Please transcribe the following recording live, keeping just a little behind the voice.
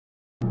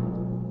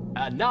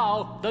And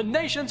now, the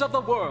nations of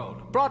the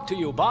world, brought to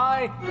you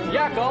by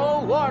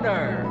Yakko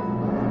Warner.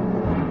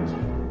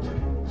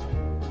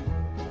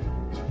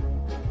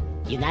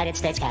 United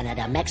States,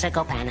 Canada,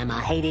 Mexico, Panama,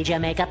 Haiti,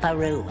 Jamaica,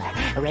 Peru,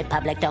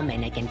 Republic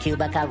Dominican,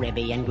 Cuba,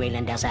 Caribbean,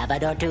 Greenland, El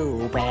Salvador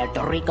too,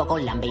 Puerto Rico,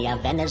 Colombia,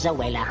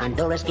 Venezuela,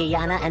 Honduras,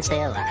 Guyana, and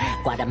still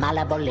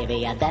Guatemala,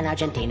 Bolivia, then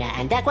Argentina,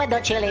 and Ecuador,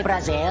 Chile,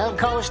 Brazil,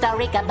 Costa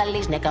Rica,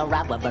 Belize,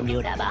 Nicaragua,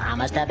 Bermuda,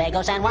 Bahamas,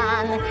 Tobago, San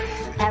Juan,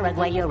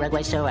 Paraguay,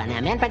 Uruguay,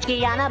 Suriname, and French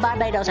Guiana,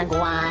 Barbados, and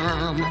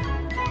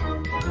Guam.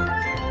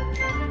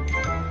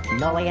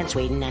 Norway and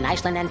Sweden and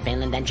Iceland and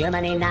Finland and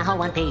Germany now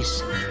one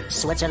piece.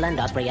 Switzerland,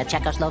 Austria,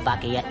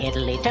 Czechoslovakia,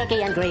 Italy,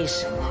 Turkey and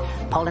Greece.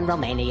 Poland,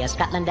 Romania,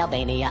 Scotland,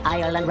 Albania,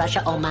 Ireland,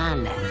 Russia,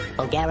 Oman.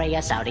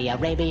 Bulgaria, Saudi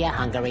Arabia,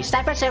 Hungary,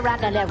 Cyprus,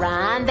 Iraq and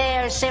Iran.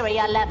 There's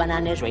Syria,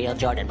 Lebanon, Israel,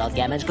 Jordan, both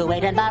Yemen,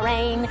 Kuwait and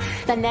Bahrain.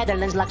 The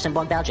Netherlands,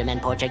 Luxembourg, Belgium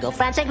and Portugal,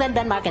 France, England,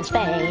 Denmark and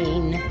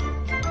Spain.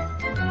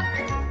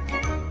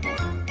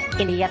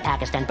 India,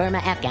 Pakistan, Burma,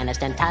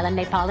 Afghanistan, Thailand,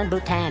 Nepal, and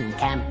Bhutan,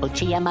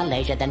 Cambodia,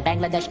 Malaysia, then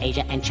Bangladesh,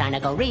 Asia, and China,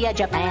 Korea,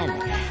 Japan,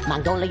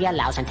 Mongolia,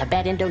 Laos, and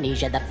Tibet,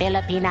 Indonesia, the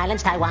Philippine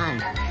Islands,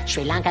 Taiwan,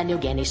 Sri Lanka, New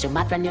Guinea,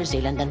 Sumatra, New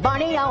Zealand, and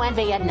Borneo, and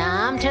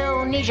Vietnam,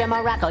 Tunisia,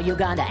 Morocco,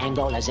 Uganda,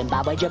 Angola,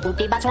 Zimbabwe,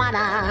 Djibouti,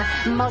 Botswana,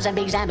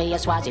 Mozambique, Zambia,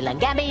 Swaziland,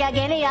 Gambia,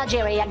 Guinea,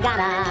 Algeria,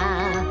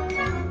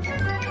 Ghana.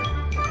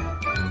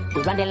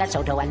 Burundi,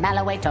 Lesotho, and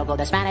Malawi, Togo,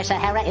 the Spanish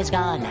Sahara is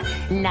gone.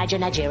 Niger,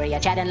 Nigeria,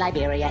 Chad and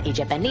Liberia,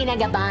 Egypt, Benin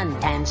and Gabon,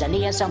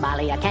 Tanzania,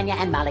 Somalia, Kenya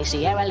and Mali,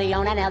 Sierra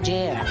Leone and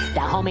Algeria,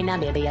 Dahomey,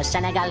 Namibia,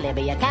 Senegal,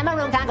 Libya,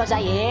 Cameroon, Congo,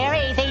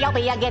 Zaire,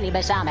 Ethiopia,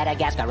 Guinea-Bissau,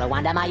 Madagascar,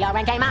 Rwanda, Mayor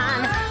and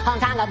Cayman, Hong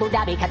Kong, Abu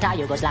Dhabi, Qatar,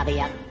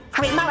 Yugoslavia,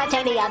 Crete,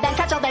 Mauritania, then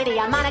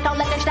Transylvania, Monaco,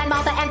 Liechtenstein,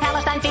 Malta, and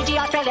Palestine, Fiji,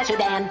 Australia,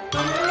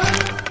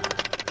 Sudan.